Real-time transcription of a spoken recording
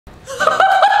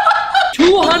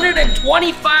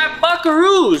225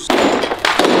 buckaroos.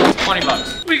 20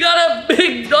 bucks. We got a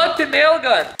big duct and nail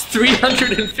gun. It's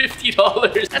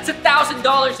 $350. That's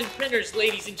 $1,000 in printers,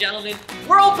 ladies and gentlemen.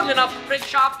 We're opening up a print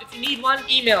shop. If you need one,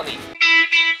 email me.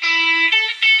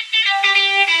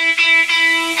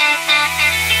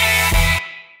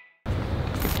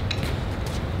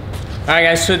 Alright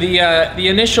guys, so the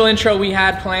initial intro we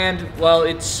had planned, well,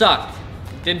 it sucked.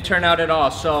 It didn't turn out at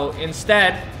all. So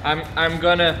instead, I'm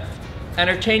gonna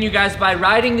entertain you guys by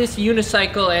riding this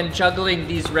unicycle and juggling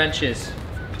these wrenches.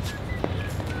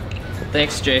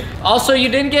 Thanks, Jay. Also, you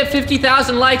didn't get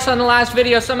 50,000 likes on the last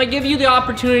video, so I'm gonna give you the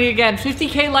opportunity again.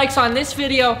 50K likes on this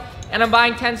video, and I'm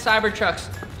buying 10 Cybertrucks.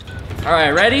 All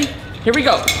right, ready? Here we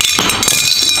go.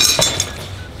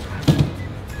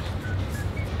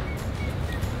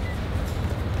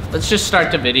 Let's just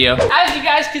start the video. As you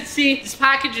guys can see, this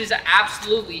package is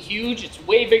absolutely huge. It's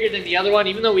way bigger than the other one.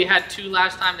 Even though we had 2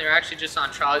 last time, they were actually just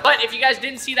on trolleys. But if you guys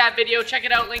didn't see that video, check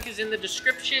it out. Link is in the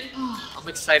description. I'm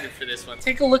excited for this one.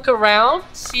 Take a look around.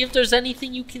 See if there's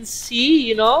anything you can see,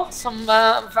 you know? Some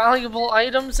valuable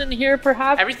items in here,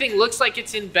 perhaps. Everything looks like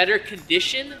it's in better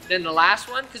condition than the last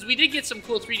one, because we did get some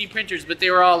cool 3D printers, but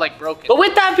they were all like broken. But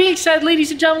with that being said,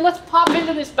 ladies and gentlemen, let's pop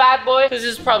into this bad boy, because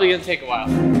this is probably gonna take a while.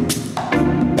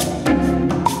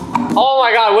 Oh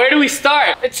my God, where do we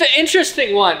start? It's an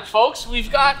interesting one, folks. We've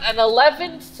got an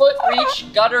 11-foot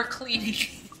reach gutter cleaning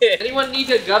kit. Anyone need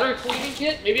a gutter cleaning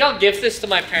kit? Maybe I'll gift this to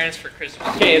my parents for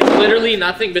Christmas. Okay, it's literally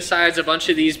nothing besides a bunch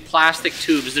of these plastic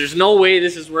tubes. There's no way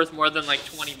this is worth more than like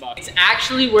 20 bucks. It's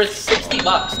actually worth 60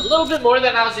 bucks. A little bit more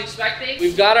than I was expecting.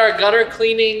 We've got our gutter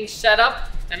cleaning setup.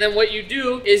 And then what you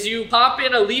do is you pop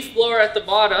in a leaf blower at the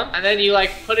bottom, and then you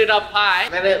like put it up high,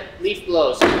 and then it leaf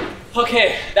blows.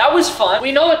 Okay, that was fun.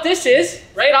 We know what this is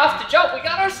right off the jump. We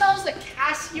got ourselves a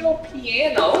Casio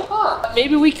piano. Huh.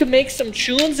 Maybe we could make some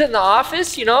tunes in the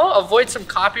office, you know, avoid some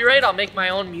copyright. I'll make my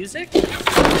own music.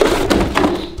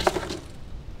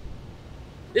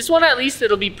 This one, at least,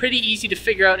 it'll be pretty easy to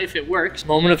figure out if it works.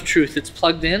 Moment of truth, it's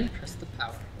plugged in. Press the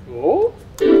power. Oh.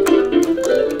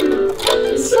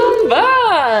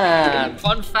 Somebody.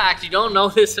 Fun fact, you don't know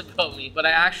this about me, but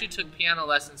I actually took piano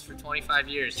lessons for 25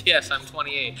 years. Yes, I'm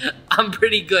 28. I'm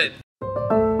pretty good.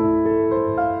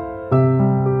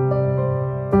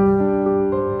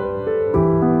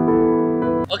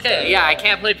 Okay, yeah, I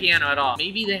can't play piano at all.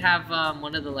 Maybe they have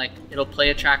one of the like, it'll play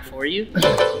a track for you.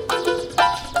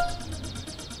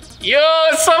 Yo,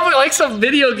 it's something like some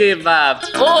video game vibe.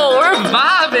 Oh, we're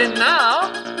vibing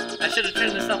now. I should have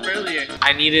turned this up earlier.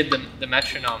 I needed the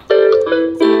metronome.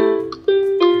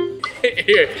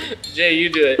 Here, Jay, you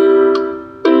do it.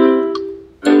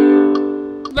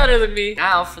 Better than me.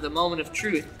 Now for the moment of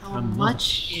truth. How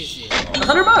much is it?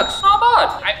 100 bucks, not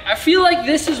bad. I feel like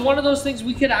this is one of those things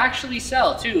we could actually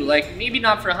sell too. Like maybe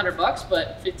not for 100 bucks,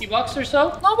 but 50 bucks or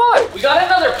so. Not bad. We got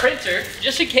another printer,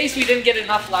 just in case we didn't get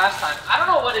enough last time. I don't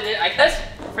know what it is. I guess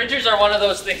printers are one of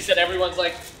those things that everyone's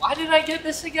like, why did I get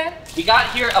this again? We got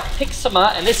here a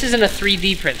Pixma, and this isn't a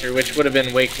 3D printer, which would have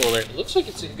been way cooler. It looks like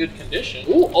it's in good condition.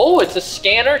 Ooh, oh, it's a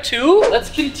scanner too?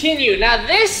 Let's continue. Now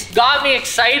this got me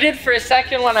excited for a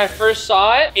second when I first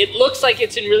saw it. It looks like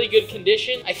it's in really good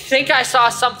condition. I think I saw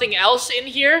something else in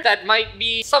here that might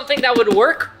be something that would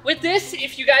work with this,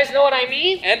 if you guys know what I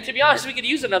mean. And to be honest, we could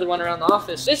use another one around the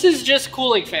office. This is just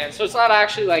cooling fans, so it's not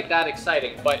actually like that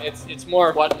exciting, but it's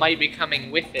more what might be coming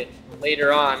with it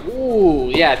later on. Ooh,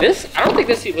 yeah, this, I don't think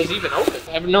this was even open.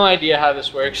 I have no idea how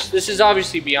this works. This is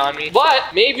obviously beyond me,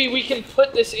 but maybe we can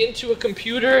put this into a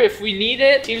computer if we need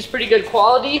it. Seems pretty good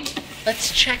quality.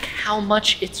 Let's check how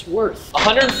much it's worth.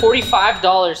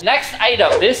 $145. Next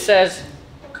item. This says,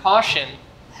 caution,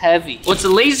 heavy. What's a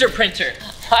laser printer?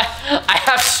 I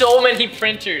have so many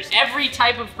printers. Every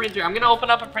type of printer. I'm gonna open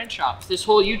up a print shop. This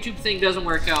whole YouTube thing doesn't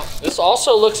work out. This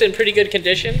also looks in pretty good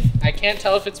condition. I can't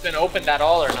tell if it's been opened at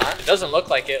all or not. It doesn't look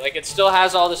like it. Like it still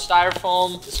has all the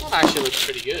styrofoam. This one actually looks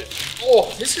pretty good.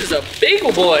 Oh, this is a big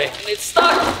boy. And it's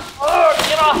stuck. Oh,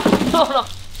 get off. Oh no.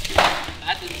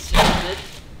 That didn't sound good.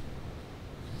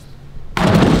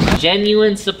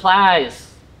 Genuine supplies.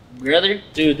 Brother,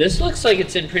 dude, this looks like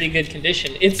it's in pretty good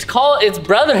condition. It's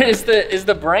Brother is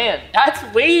the brand. That's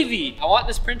wavy. I want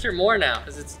this printer more now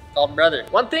because it's called Brother.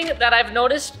 One thing that I've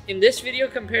noticed in this video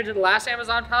compared to the last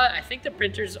Amazon pallet, I think the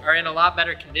printers are in a lot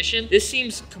better condition. This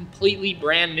seems completely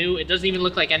brand new. It doesn't even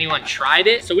look like anyone tried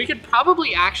it. So we could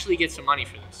probably actually get some money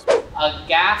for this. A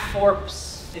Gaff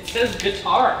Forps. It says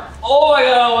guitar. Oh my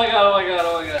God, oh my God, oh my God,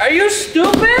 oh my God. Are you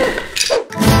stupid?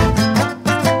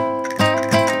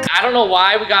 I don't know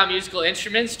why we got musical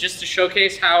instruments, just to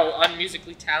showcase how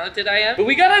unmusically talented I am. But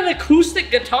we got an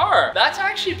acoustic guitar. That's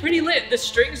actually pretty lit. The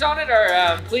strings on it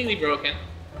are completely broken.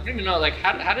 I don't even know, like,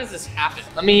 how does this happen?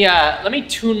 Let me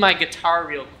tune my guitar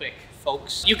real quick,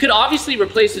 folks. You could obviously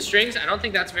replace the strings. I don't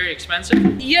think that's very expensive.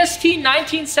 EST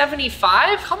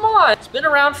 1975? Come on. It's been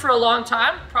around for a long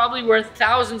time. Probably worth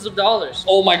thousands of dollars.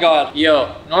 Oh my God.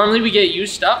 Yo, normally we get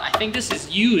used stuff. I think this is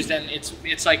used and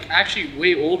it's like actually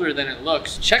way older than it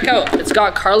looks. Check out, it's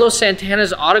got Carlos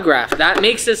Santana's autograph. That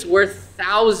makes this worth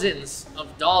thousands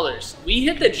of dollars. We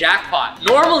hit the jackpot.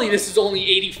 Normally this is only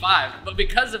 85, but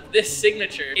because of this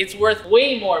signature, it's worth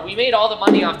way more. We made all the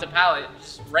money off the pallet.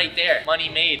 Just right there, money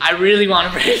made. I really want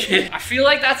to break it. I feel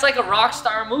like that's like a rock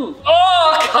star move.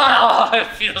 Oh God, it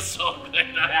feels so good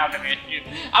not having it.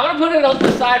 I'm gonna put it on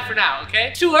the side for now,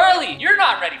 okay? Too early. You're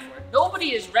not ready for it.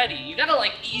 Nobody is ready. You gotta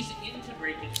like ease into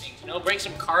breaking things, you know? Break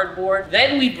some cardboard.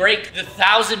 Then we break the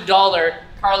 $1,000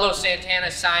 Carlos Santana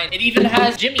sign. It even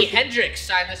has Jimi Hendrix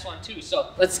sign this one too.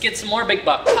 So let's get some more big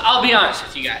bucks. I'll be honest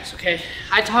with you guys, okay?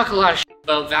 I talk a lot of shit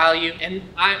about value and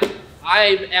I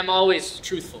am always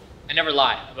truthful. I never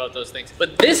lie about those things.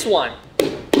 But this one,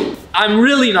 I'm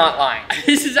really not lying.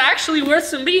 This is actually worth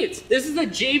some beats. This is a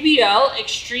JBL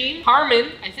Extreme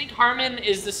Harman. I think Harman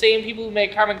is the same people who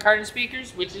make Harman Kardon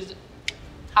speakers, which is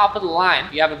top of the line.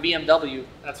 If you have a BMW,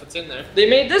 that's what's in there. They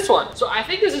made this one. So I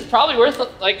think this is probably worth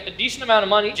like a decent amount of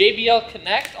money. JBL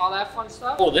Connect, all that fun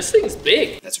stuff. Oh, this thing's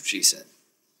big. That's what she said.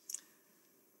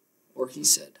 Or he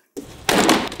said. This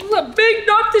is a big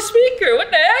nut to speaker, what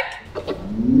the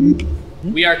heck?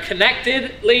 We are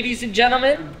connected, ladies and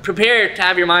gentlemen. Prepare to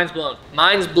have your minds blown.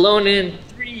 Minds blown in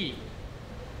 3.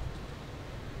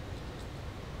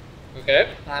 Okay.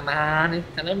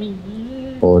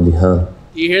 Holy hell.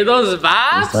 You hear those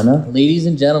vibes? Ladies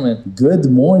and gentlemen, good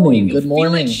morning. Good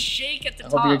morning. Feel it shake at the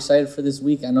top. I hope you're excited for this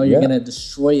week. I know you're gonna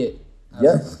destroy it.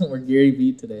 Yeah. We're Gary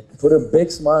Vee today. Put a big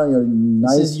smile on your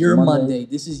nice This is your Monday.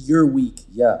 This is your week.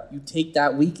 Yeah. You take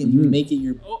that week and you make it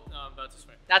your... Oh, no, I'm about to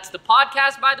swear. That's the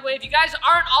podcast, by the way. If you guys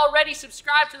aren't already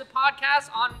subscribed to the podcast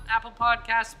on Apple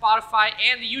Podcasts, Spotify,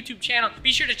 and the YouTube channel,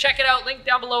 be sure to check it out. Link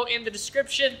down below in the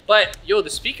description. But, yo, the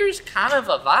speaker's kind of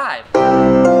a vibe.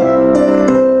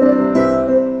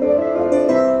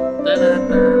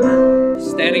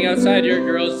 Standing outside your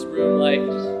girl's room, like,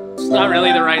 it's not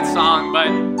really the right song, but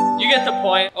you get the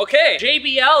point. Okay,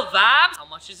 JBL vibes. How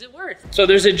much is it worth? So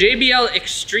there's a JBL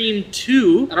Extreme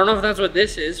 2. I don't know if that's what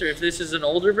this is or if this is an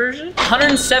older version.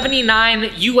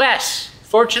 179 US.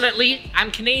 Fortunately, I'm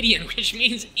Canadian, which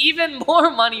means even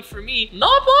more money for me.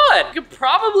 Not bad. You could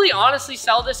probably honestly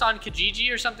sell this on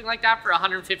Kijiji or something like that for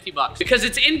 150 bucks because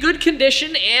it's in good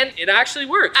condition and it actually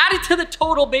works. Add it to the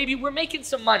total, baby. We're making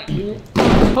some money.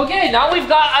 Okay, now we've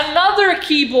got another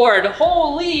keyboard.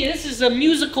 Holy, this is a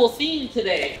musical theme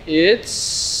today.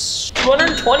 It's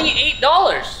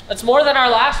 $228. That's more than our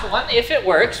last one. If it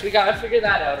works, we gotta figure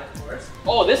that out, of course.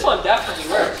 Oh, this one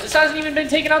definitely works. This hasn't even been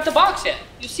taken out the box yet.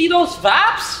 You see those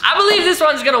vaps? I believe this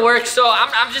one's gonna work, so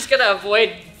I'm just gonna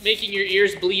avoid making your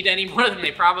ears bleed any more than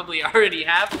they probably already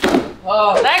have.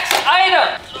 Oh, next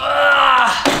item.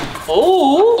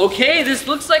 Oh, okay, this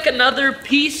looks like another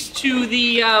piece to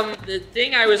the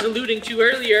thing I was alluding to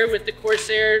earlier with the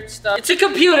Corsair stuff. It's a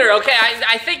computer, okay?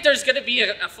 I think there's gonna be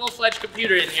a full-fledged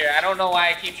computer in here. I don't know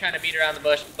why I keep trying to beat around the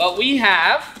bush. But we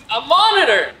have a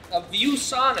monitor, a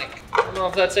ViewSonic. I don't know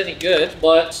if that's any good,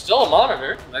 but still a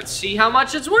monitor. Let's see how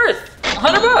much it's worth.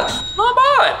 100 bucks, not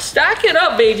bad. Stack it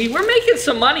up, baby. We're making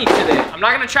some money today. I'm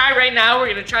not gonna try right now. We're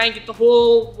gonna try and get the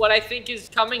whole, what I think is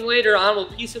coming later on. We'll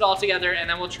piece it all together and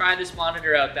then we'll try this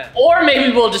monitor out then. Or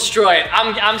maybe we'll destroy it.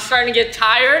 I'm starting to get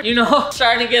tired, you know,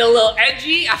 starting to get a little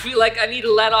edgy. I feel like I need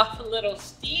to let off a little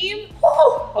steam.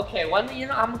 Woo! Okay, you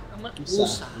know, I'm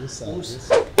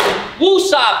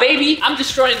Woosah, baby. I'm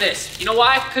destroying this. You know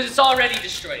why? Because it's already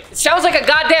destroyed. It sounds like a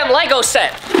goddamn Lego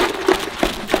set.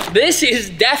 This is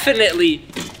definitely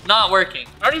not working.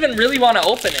 I don't even really want to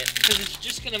open it because it's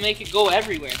just gonna make it go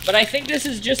everywhere. But I think this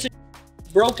is just a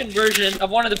broken version of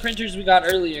one of the printers we got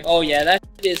earlier. Oh yeah, that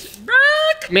is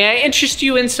broke. May I interest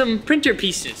you in some printer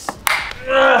pieces?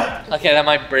 Okay, that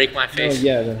might break my face. Oh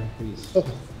yeah, then please.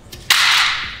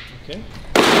 Okay.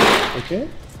 Okay.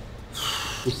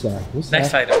 What's that?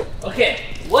 Next item. Okay,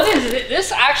 What is it?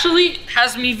 This actually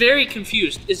has me very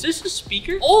confused. Is this a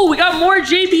speaker? Oh, we got more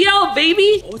JBL,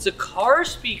 baby. Oh, it's a car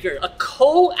speaker. A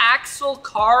coaxial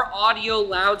car audio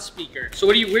loudspeaker. So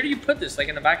where do you put this? Like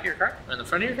in the back of your car? Or in the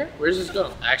front of your car? Where does this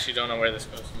go? I actually don't know where this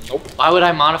goes. Nope. Why would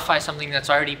I modify something that's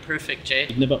already perfect, Jay?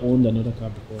 You've never owned another car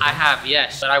before. I have,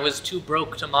 yes. But I was too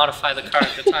broke to modify the car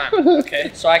at the time.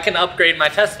 Okay. So I can upgrade my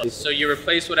Tesla. So you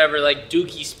replace whatever like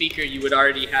dookie speaker you would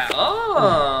already have.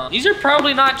 Oh, these are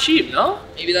probably not cheap, no?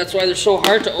 Maybe that's why they're so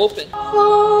hard to open.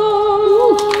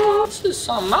 Oh, this is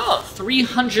something else.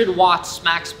 300 watts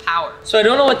max power. So I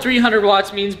don't know what 300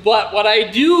 watts means, but what I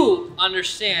do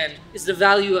understand is the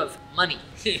value of money.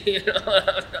 You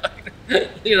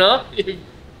know?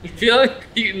 You feel like?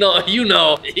 You know.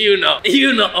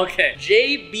 Okay.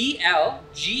 JBL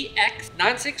GX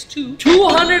 962.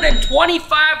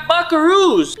 225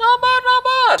 buckaroos. Not bad, not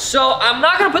bad. So I'm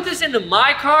not gonna put this into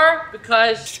my car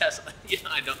because Tesla.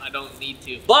 I don't need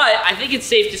to. But I think it's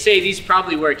safe to say these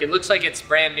probably work. It looks like it's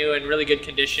brand new and really good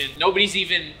condition. Nobody's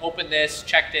even opened this,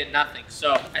 checked it, nothing.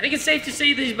 So I think it's safe to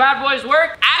say these bad boys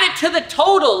work. Add it to the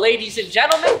total, ladies and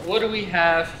gentlemen. What do we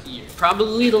have here?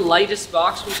 Probably the lightest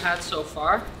box we've had so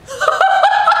far.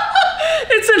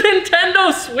 It's a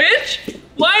Nintendo Switch?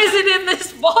 Why is it in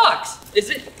this box? Is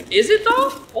it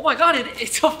though? Oh my God,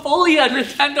 it's a fully a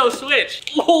Nintendo Switch.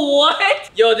 What?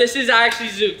 Yo, this is actually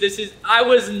Zook. I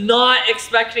was not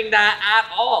expecting that at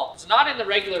all. It's not in the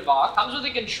regular box. Comes with a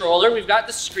controller. We've got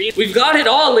the screen. We've got it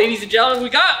all, ladies and gentlemen. We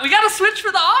got a Switch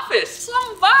for the office.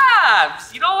 Some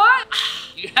vibes. You know what?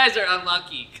 You guys are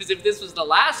unlucky, because if this was the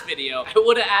last video, I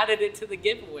would have added it to the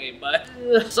giveaway, but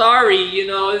sorry, you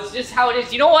know, it's just how it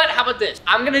is. You know what? How about this?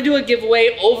 I'm gonna do a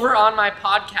giveaway over on my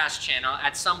podcast channel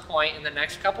at some point in the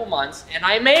next couple months, and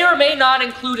I may or may not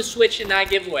include a Switch in that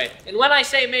giveaway. And when I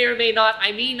say may or may not,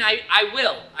 I mean I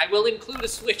will include a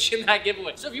Switch in that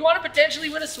giveaway. So if you want to potentially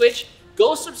win a Switch,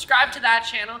 go subscribe to that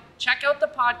channel, check out the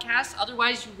podcast,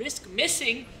 otherwise you risk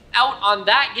missing out on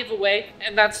that giveaway,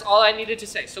 and that's all I needed to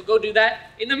say. So go do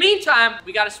that. In the meantime,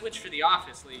 we got a Switch for the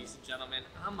office, ladies and gentlemen.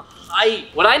 I'm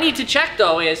hyped. What I need to check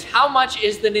though is how much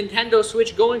is the Nintendo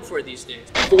Switch going for these days?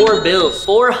 $4 bills,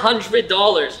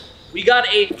 $400. We got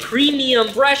a premium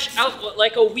fresh out of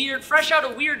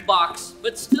a weird box,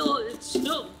 but still, it's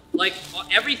still like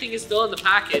everything is still in the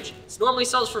package. It normally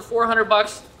sells for 400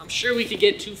 bucks. I'm sure we could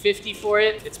get 250 for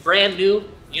it. It's brand new.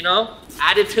 You know,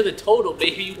 added to the total,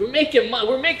 baby. We're making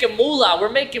moolah. We're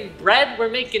making bread. We're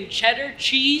making cheddar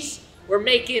cheese. We're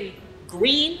making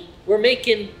green. We're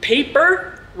making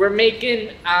paper. We're making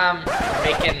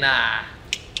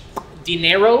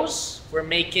dineros. We're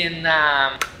making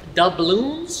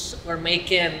doubloons. We're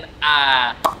making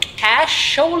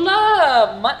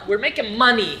cashola. We're making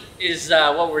money is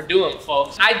what we're doing,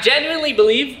 folks. I genuinely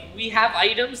believe we have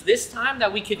items this time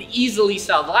that we could easily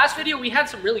sell. The last video, we had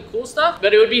some really cool stuff,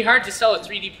 but it would be hard to sell a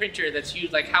 3D printer that's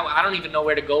used like how, I don't even know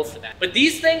where to go for that. But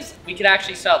these things, we could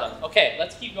actually sell them. Okay,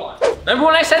 let's keep going. Remember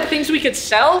when I said things we could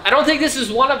sell? I don't think this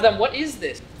is one of them. What is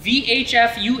this?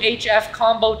 VHF UHF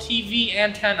combo TV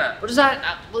antenna. What is that?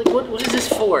 What is this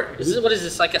for? What is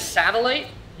this, like a satellite?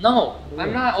 No,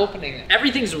 I'm not opening it.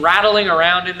 Everything's rattling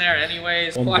around in there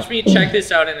anyways. Watch me check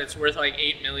this out and it's worth like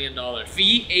 $8 million.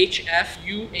 VHF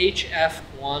UHF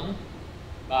 1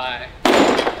 by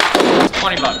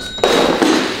 20 bucks.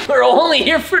 We're only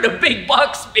here for the big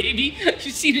bucks, baby. You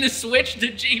see the Switch,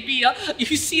 the JBL,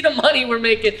 you see the money we're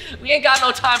making. We ain't got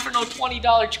no time for no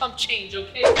 $20 chump change,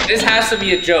 okay? This has to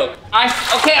be a joke. I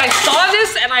saw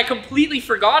this and I completely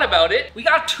forgot about it. We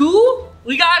got two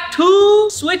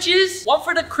Switches, one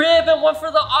for the crib and one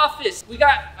for the office.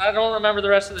 I don't remember the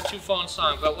rest of the 2 phone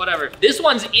song, but whatever. This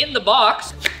one's in the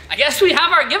box. I guess we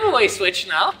have our giveaway Switch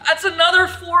now. That's another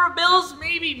 $4 bills,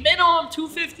 maybe minimum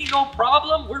 $250, no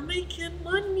problem. We're making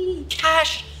money,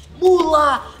 cash,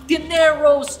 moolah,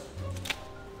 dineros.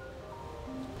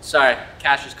 Sorry,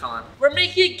 cash is calling. We're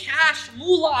making cash,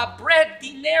 moolah, bread,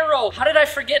 dinero. How did I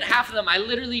forget half of them? I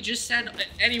literally just said,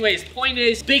 anyways, point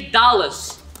is big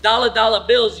dollars. Dollar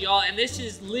bills, y'all, and this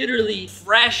is literally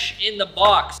fresh in the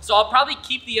box. So I'll probably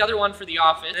keep the other one for the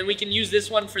office, and we can use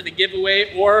this one for the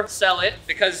giveaway or sell it,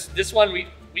 because this one we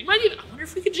might even, I wonder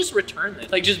if we could just return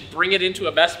this. Like, just bring it into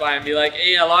a Best Buy and be like,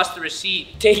 hey, I lost the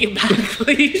receipt. Take it back,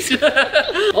 please.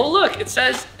 Oh, look, it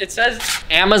says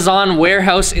Amazon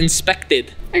warehouse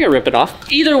inspected. I can rip it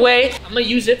off. Either way, I'm gonna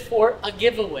use it for a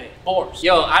giveaway. Boars.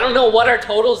 Yo, I don't know what our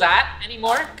total's at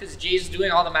anymore, because Jay's doing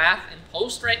all the math in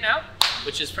post right now,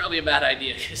 which is probably a bad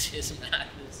idea, because his math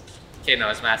is Okay, no,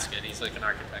 his math's good. He's like an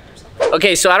architect or something.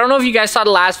 Okay, so I don't know if you guys saw the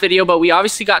last video, but we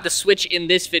obviously got the Switch in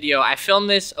this video. I filmed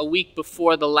this a week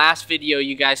before the last video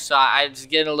you guys saw. I was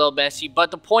getting a little messy,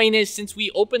 but the point is, since we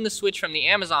opened the Switch from the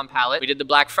Amazon pallet, we did the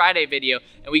Black Friday video,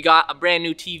 and we got a brand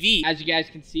new TV, as you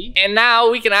guys can see. And now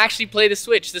we can actually play the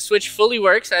Switch. The Switch fully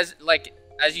works as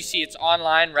you see, it's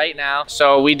online right now.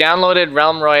 So we downloaded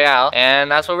Realm Royale,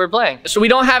 and that's what we're playing. So we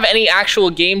don't have any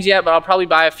actual games yet, but I'll probably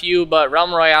buy a few. But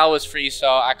Realm Royale was free, so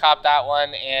I copped that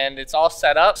one, and it's all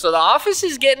set up. So the office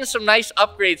is getting some nice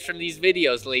upgrades from these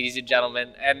videos, ladies and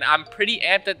gentlemen. And I'm pretty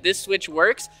amped that this Switch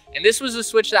works. And this was a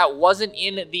Switch that wasn't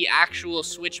in the actual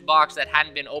Switch box that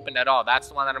hadn't been opened at all. That's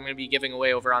the one that I'm going to be giving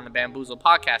away over on the Bamboozled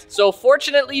podcast. So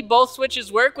fortunately, both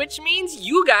Switches work, which means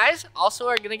you guys also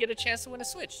are going to get a chance to win a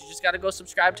Switch. You just got to go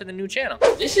subscribe to the new channel.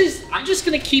 I'm just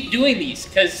going to keep doing these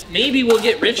because maybe we'll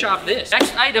get rich off this.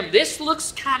 Next item, this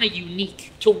looks kind of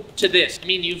unique to this. I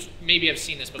mean, you've maybe have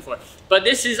seen this before, but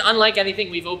this is unlike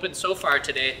anything we've opened so far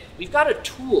today. We've got a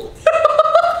tool.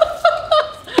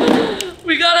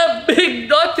 We got a big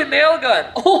duct and nail gun.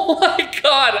 Oh my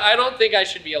God, I don't think I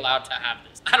should be allowed to have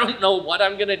this. I don't know what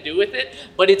I'm gonna do with it,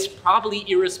 but it's probably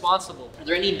irresponsible. Are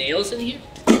there any nails in here?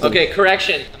 Okay,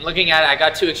 correction, I'm looking at it, I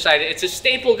got too excited. It's a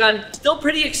staple gun, still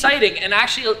pretty exciting, and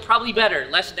actually probably better,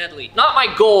 less deadly. Not my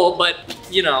goal, but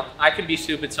you know, I can be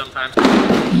stupid sometimes.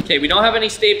 Okay, we don't have any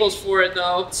staples for it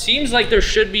though. It seems like there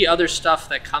should be other stuff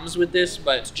that comes with this,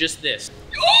 but it's just this.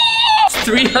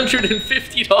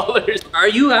 $350. Are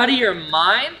you out of your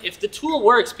mind? If the tool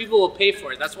works, people will pay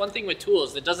for it. That's one thing with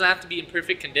tools. It doesn't have to be in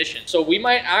perfect condition. So we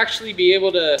might actually be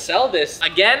able to sell this.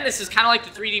 Again, this is kind of like the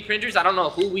 3D printers. I don't know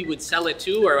who we would sell it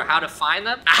to or how to find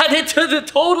them. Add it to the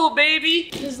total, baby.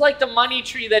 This is like the money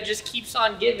tree that just keeps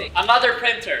on giving. Another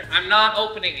printer. I'm not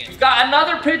opening it. We've got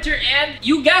another printer and,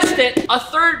 you guessed it, a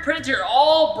third printer.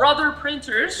 All brother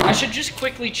printers. I should just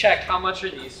quickly check how much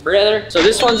are these. Brother. So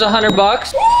this one's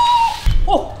 $100.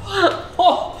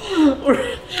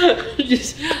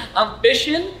 I'm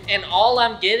fishing and all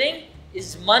I'm getting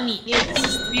is money. Yeah, this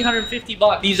is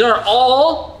 $350. These are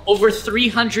all over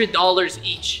 $300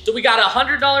 each. So we got a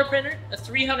 $100 printer, a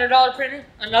 $300 printer,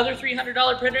 another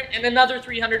 $300 printer, and another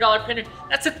 $300 printer.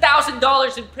 That's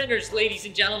 $1,000 in printers, ladies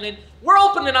and gentlemen. We're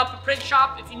opening up a print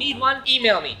shop. If you need one,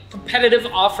 email me. Competitive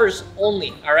offers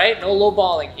only, all right? No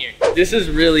lowballing here. This is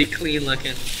really clean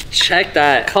looking. Check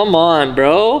that. Come on,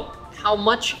 bro. How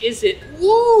much is it?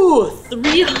 Ooh,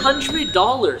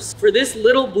 $300 for this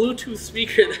little Bluetooth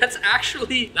speaker. That's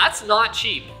not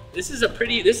cheap. This has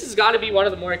got to be one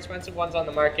of the more expensive ones on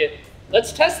the market.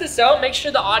 Let's test this out, make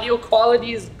sure the audio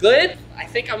quality is good. I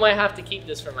think I might have to keep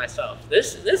this for myself.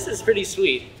 This is pretty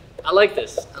sweet. I like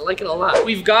this. I like it a lot.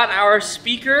 We've got our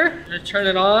speaker. I'm gonna turn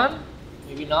it on.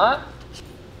 Maybe not.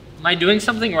 Am I doing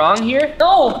something wrong here?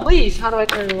 No, please. How do I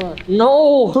turn it on?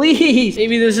 No, please.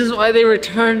 Maybe this is why they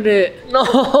returned it.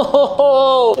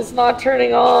 No, it's not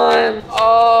turning on.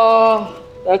 Oh,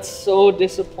 that's so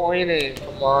disappointing.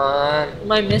 Come on.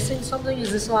 Am I missing something?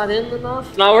 Is this not in enough?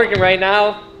 It's not working right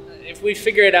now. If we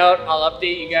figure it out, I'll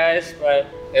update you guys, but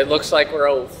it looks like we're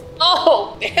off.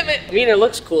 Oh, damn it. I mean, it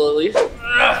looks cool at least.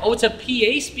 Oh, it's a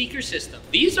PA speaker system.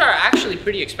 These are actually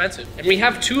pretty expensive, and we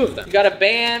have 2 of them. We got a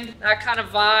band, that kind of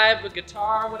vibe, a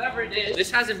guitar, whatever it is.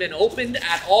 This hasn't been opened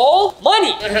at all.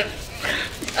 Money.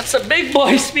 That's a big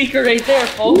boy speaker right there,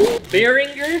 folks.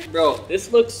 Behringer. Bro,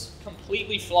 this looks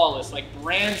completely flawless, like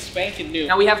brand spanking new.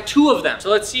 Now we have 2 of them,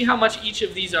 so let's see how much each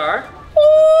of these are.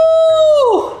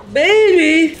 Ooh,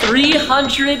 baby,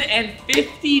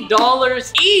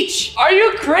 $350 each. Are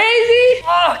you crazy?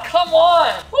 Oh, come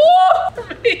on. Ooh,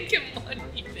 we're making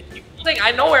money, baby.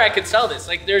 I know where I could sell this.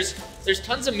 Like there's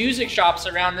tons of music shops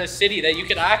around this city that you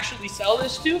could actually sell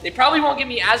this to. They probably won't give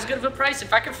me as good of a price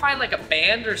if I could find like a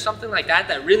band or something like that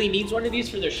that really needs one of these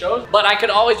for their shows. But I could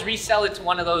always resell it to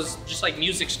one of those just like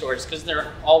music stores because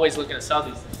they're always looking to sell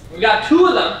these things. We got 2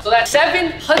 of them, so that's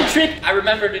 700. I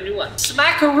remembered a new one.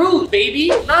 Smackaroo, baby.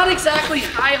 Not exactly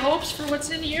high hopes for what's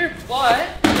in here, but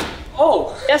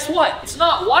oh, guess what? It's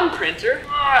not one printer.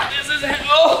 This is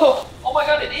oh my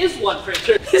God, it is one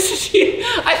printer.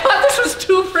 I thought this was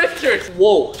 2 printers.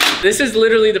 Whoa, this is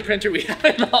literally the printer we have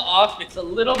in the office. It's a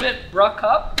little bit bruck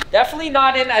up. Definitely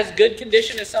not in as good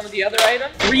condition as some of the other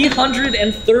items.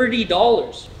 $330.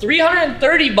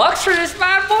 $330 for this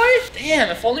bad boy? Damn,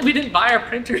 if only we didn't buy our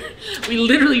printer. We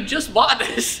literally just bought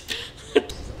this.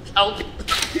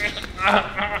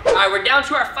 Alright, we're down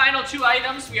to our final 2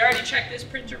 items. We already checked this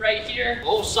printer right here.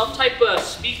 Oh, some type of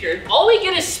speaker. All we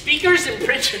get is speakers and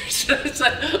printers. It's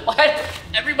like, why?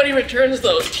 Everybody returns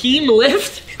those. Team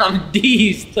lift? I'm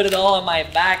D's. Put it all on my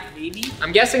back, baby.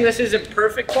 I'm guessing this isn't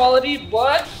perfect quality,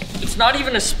 but It's not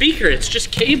even a speaker, it's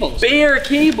just cables. Bare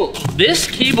cable. This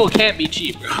cable can't be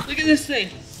cheap, bro. Look at this thing.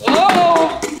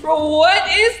 Oh, bro, what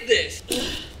is this?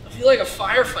 I feel like a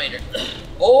firefighter.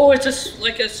 Oh, it's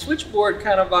like a switchboard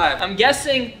kind of vibe. I'm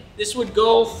guessing this would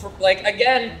go for like,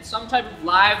 again, some type of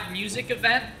live music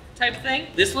event type thing.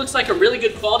 This looks like a really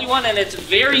good quality one and it's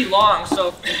very long,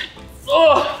 so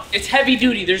oh, it's heavy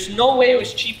duty. There's no way it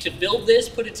was cheap to build this,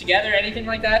 put it together, anything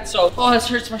like that. So, oh, this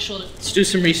hurts my shoulder. Let's do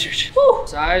some research. Whew.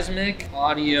 Seismic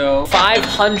audio,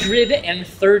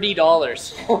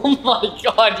 $530. Oh my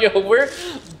God, yo, we're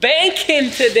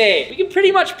banking today. We can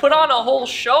pretty much put on a whole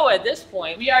show at this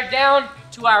point. We are down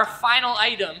to our final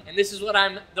item, and this is what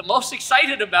I'm the most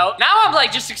excited about. Now I'm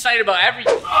like just excited about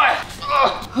everything.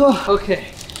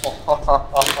 Okay.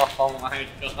 Oh my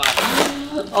God.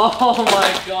 Oh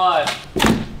my God.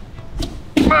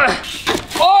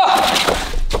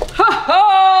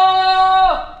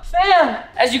 Oh! Fam!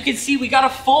 As you can see, we got a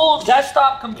full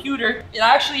desktop computer. It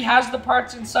actually has the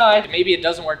parts inside. Maybe it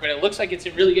doesn't work, but it looks like it's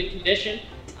in really good condition.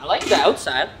 I like the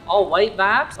outside, all white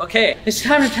vibes. Okay, it's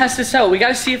time to test this out. We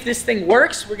gotta see if this thing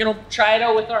works. We're gonna try it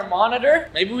out with our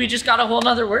monitor. Maybe we just got a whole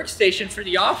nother workstation for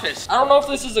the office. I don't know if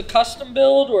this is a custom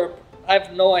build or I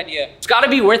have no idea. It's gotta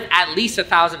be worth at least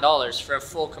 $1,000 for a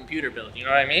full computer build, you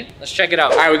know what I mean? Let's check it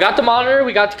out. All right, we got the monitor,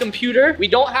 we got the computer. We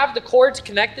don't have the cord to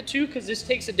connect the two because this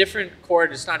takes a different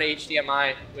cord. It's not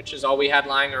HDMI, which is all we had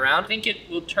lying around. I think it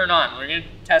will turn on. We're gonna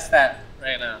test that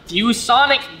right now.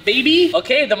 ViewSonic, baby.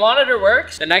 Okay, the monitor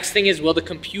works. The next thing is, will the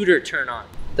computer turn on?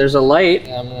 There's a light.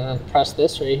 I'm gonna press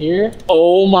this right here.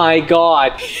 Oh my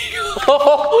God.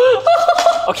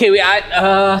 Okay, we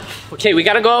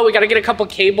gotta go. We gotta get a couple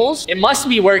cables. It must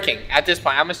be working at this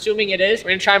point. I'm assuming it is.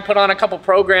 We're gonna try and put on a couple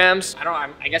programs.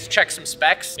 I guess check some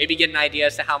specs. Maybe get an idea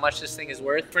as to how much this thing is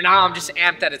worth. For now, I'm just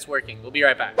amped that it's working. We'll be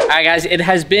right back. All right, guys, it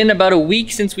has been about a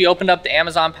week since we opened up the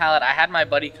Amazon pallet. I had my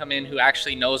buddy come in who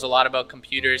actually knows a lot about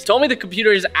computers. He told me the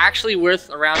computer is actually worth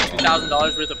around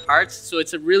 $2,000 worth of parts. So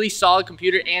it's a really solid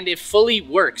computer and it fully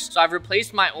works. So I've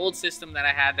replaced my old system that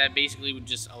I had that basically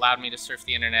just allowed me to surf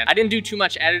the internet. I didn't do too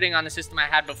much editing on the system I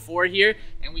had before here,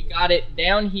 and we got it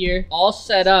down here all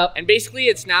set up, and basically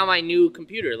it's now my new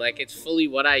computer. Like, it's fully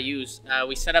what I use.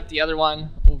 We set up the other one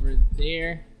over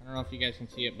there. I don't know if you guys can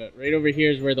see it, but right over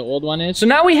here is where the old one is. So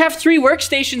now we have 3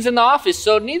 workstations in the office.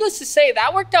 So needless to say,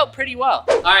 that worked out pretty well.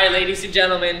 All right, ladies and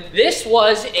gentlemen, this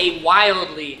was a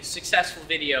wildly successful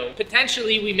video.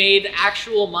 Potentially, we made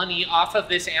actual money off of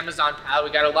this Amazon pallet.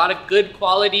 We got a lot of good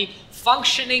quality,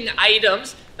 functioning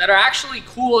items that are actually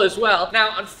cool as well.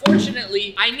 Now,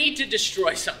 unfortunately, I need to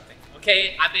destroy something,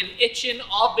 okay? I've been itching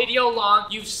all video long.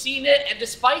 You've seen it, and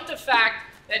despite the fact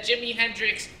that Jimi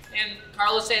Hendrix and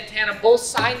Carlos Santana both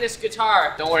signed this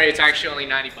guitar, don't worry, it's actually only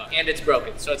 90 bucks, and it's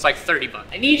broken, so it's like 30 bucks.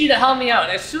 I need you to help me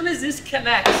out. As soon as this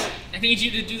connects, I need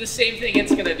you to do the same thing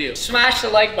it's gonna do. Smash the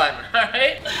like button, all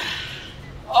right?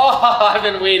 Oh, I've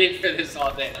been waiting for this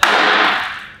all day.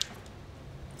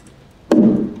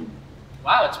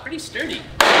 Wow, it's pretty sturdy.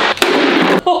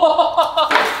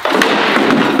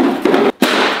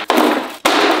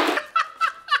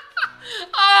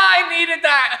 I needed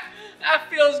that. That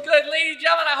feels good. Ladies and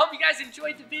gentlemen, I hope you guys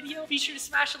enjoyed the video. Be sure to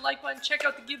smash the like button. Check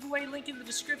out the giveaway link in the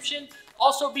description.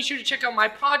 Also, be sure to check out my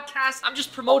podcast. I'm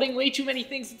just promoting way too many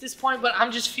things at this point, but I'm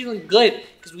just feeling good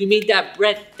because we made that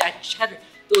bread, that cheddar,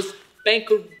 those bank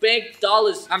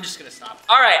dollars. I'm just gonna stop.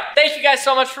 All right, thank you guys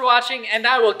so much for watching, and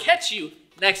I will catch you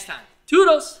next time.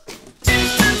 Toodles!